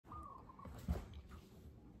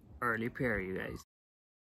early pair, you guys.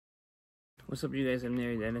 What's up, you guys? I'm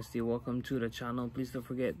Dynasty. Welcome to the channel. Please don't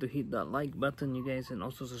forget to hit that like button, you guys, and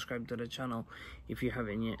also subscribe to the channel if you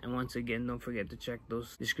haven't yet. And once again, don't forget to check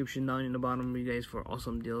those description down in the bottom, you guys, for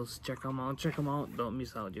awesome deals. Check them out, don't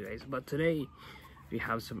miss out, you guys. But today we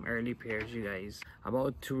have some early pairs, you guys,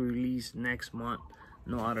 about to release next month.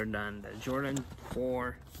 No other than the Jordan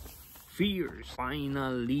 4 Fears.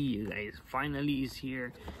 Finally, you guys, finally is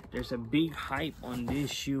here. There's a big hype on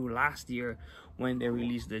this shoe last year when they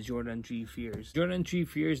released the Jordan 3 Fears. Jordan 3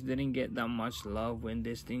 Fears didn't get that much love when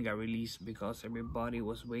this thing got released because everybody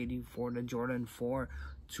was waiting for the Jordan 4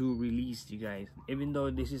 to release, you guys. Even though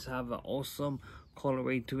this is have an awesome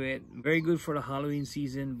colorway to it, very good for the Halloween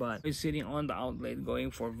season, but it's sitting on the outlet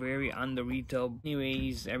going for very under retail.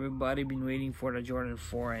 Anyways, everybody been waiting for the Jordan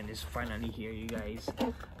 4 and it's finally here, you guys.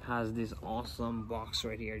 Has this awesome box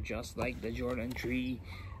right here, just like the Jordan 3.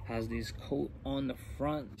 Has this coat on the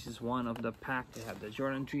front. This is one of the pack. They have the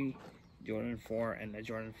Jordan 3, Jordan 4, and the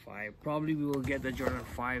Jordan 5. Probably we will get the Jordan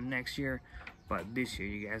 5 next year, but this year,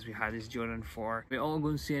 you guys, we have this Jordan 4. We're all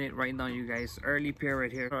going to see it right now, you guys. Early pair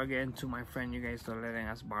right here. So again, to my friend, you guys, for letting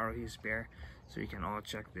us borrow his pair, so you can all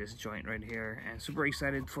check this joint right here. And super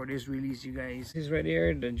excited for this release, you guys. This right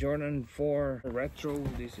here, the Jordan 4 retro.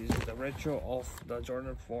 This is the retro of the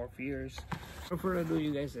Jordan 4 Fears. Without further ado,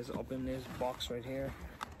 you guys, let's open this box right here.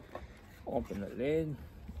 Open the lid,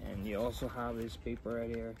 and you also have this paper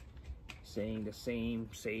right here saying the same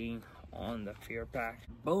saying on the Fear pack.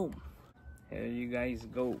 Boom, here you guys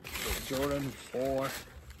go, the Jordan 4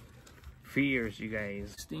 Fears, you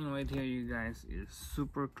guys. This thing right here, you guys, is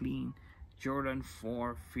super clean. Jordan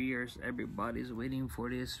 4 Fears. Everybody's waiting for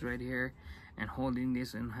this right here and holding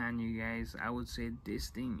this in hand, you guys. I would say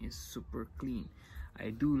this thing is super clean.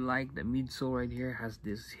 I do like the midsole right here, has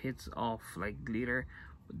this hits of like glitter.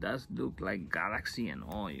 It does look like galaxy and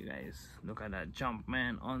all, you guys. Look at that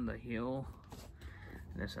Jumpman on the heel.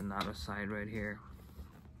 There's another side right here.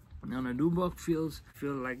 Now the nubuck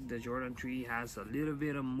feel like the Jordan 3 has a little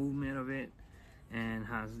bit of movement of it, and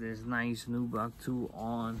has this nice nubuck too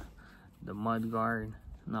on the mud guard.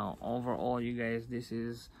 Now overall, you guys, this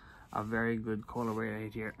is a very good colorway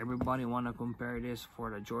right here. Everybody want to compare this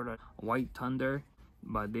for the Jordan White Thunder,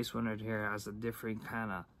 but this one right here has a different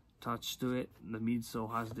kind of touch to it. The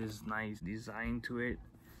midsole has this nice design to it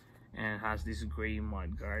and has this gray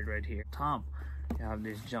mud guard right here. Top, you have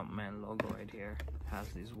this Jumpman logo right here. Has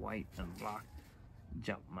this white and black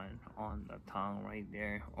Jumpman on the tongue right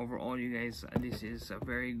there. Overall, you guys, this is a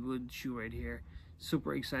very good shoe right here.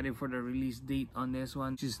 Super excited for the release date on this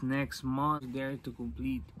one, which is next month. There to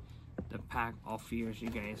complete the pack of Fears,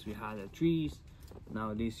 you guys. We had the 3s.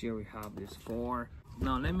 Now this year we have this 4.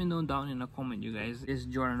 Now let me know down in the comment, you guys, this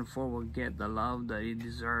Jordan 4 will get the love that it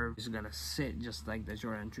deserves. It's gonna sit just like the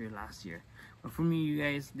Jordan 3 last year. But for me, you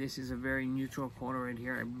guys, this is a very neutral color right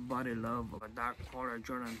here. Everybody love a dark color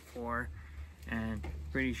Jordan 4, and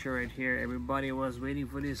pretty sure right here everybody was waiting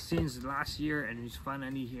for this since last year, and it's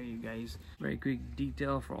finally here, you guys. Very quick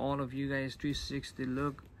detail for all of you guys. 360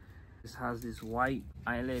 look. This has this white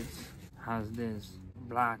eyelets, has this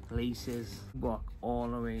black laces, buck all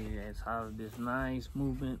the way. You guys have this nice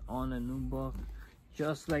movement on the nubuck,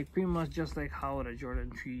 just like pretty much just like how the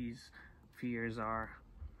Jordan 3's Fears are.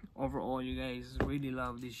 Overall, you guys, really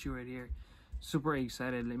love this shoe right here. Super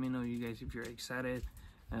excited. Let me know, you guys, if you're excited,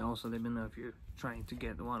 and also let me know if you're trying to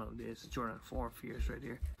get one of this Jordan 4 Fears right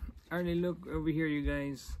here. Early look over here, you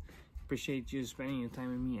guys. Appreciate you spending your time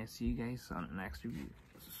with me. I see you guys on the next review.